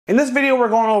In this video, we're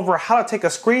going over how to take a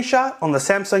screenshot on the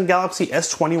Samsung Galaxy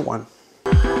S21.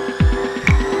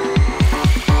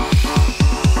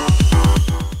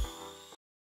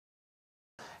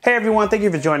 Hey everyone, thank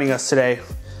you for joining us today.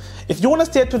 If you want to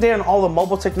stay up to date on all the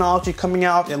mobile technology coming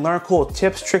out and learn cool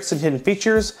tips, tricks, and hidden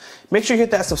features, make sure you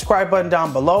hit that subscribe button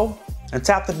down below and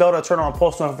tap the bell to turn on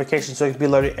post notifications so you can be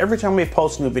alerted every time we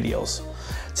post new videos.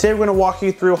 Today we're going to walk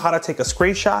you through how to take a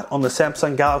screenshot on the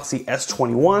Samsung Galaxy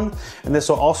S21, and this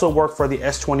will also work for the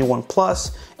S21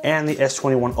 Plus and the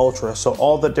S21 Ultra. So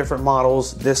all the different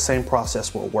models, this same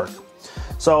process will work.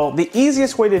 So the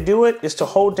easiest way to do it is to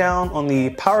hold down on the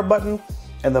power button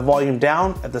and the volume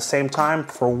down at the same time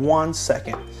for 1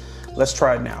 second. Let's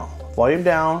try it now. Volume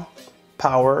down,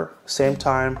 power, same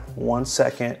time, 1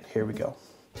 second. Here we go.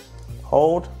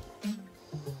 Hold.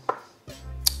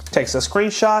 Takes a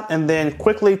screenshot and then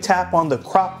quickly tap on the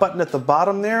crop button at the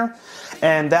bottom there,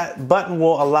 and that button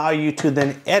will allow you to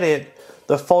then edit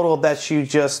the photo that you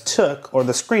just took or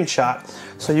the screenshot.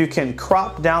 So you can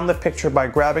crop down the picture by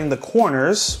grabbing the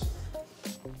corners.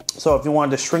 So if you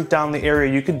wanted to shrink down the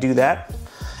area, you could do that.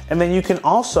 And then you can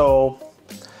also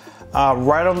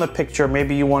write on the picture,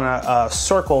 maybe you want to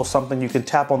circle something, you can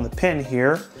tap on the pen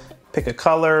here, pick a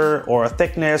color or a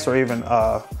thickness or even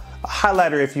a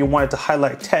highlighter if you wanted to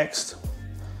highlight text,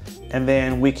 and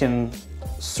then we can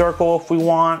circle if we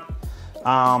want.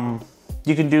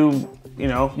 You can do,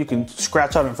 you can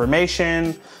scratch out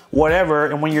information,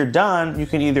 whatever, and when you're done, you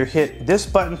can either hit this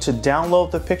button to download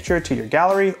the picture to your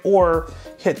gallery or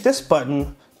hit this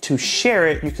button to share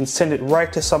it. You can send it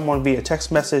right to someone via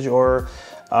text message or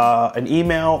an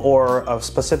email or a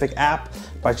specific app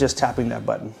by just tapping that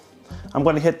button. I'm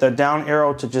going to hit the down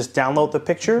arrow to just download the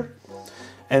picture.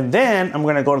 And then I'm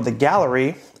going to go to the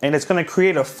gallery, and it's going to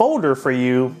create a folder for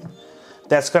you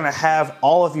that's going to have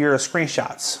all of your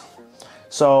screenshots.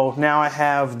 So now I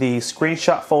have the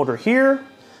screenshot folder here.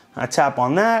 I tap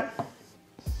on that,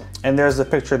 and there's the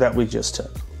picture that we just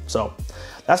took. So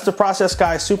that's the process,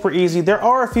 guys. Super easy. There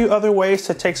are a few other ways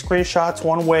to take screenshots.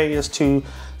 One way is to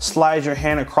slide your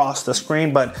hand across the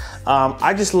screen, but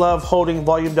I just love holding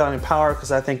volume down and power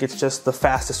because I think it's just the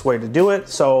fastest way to do it.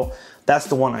 So that's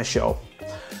the one I show.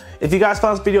 If you guys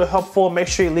found this video helpful, make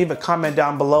sure you leave a comment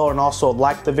down below and also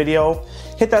like the video.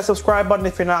 Hit that subscribe button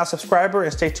if you're not a subscriber,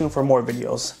 and stay tuned for more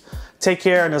videos. Take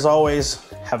care, and as always,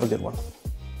 have a good one.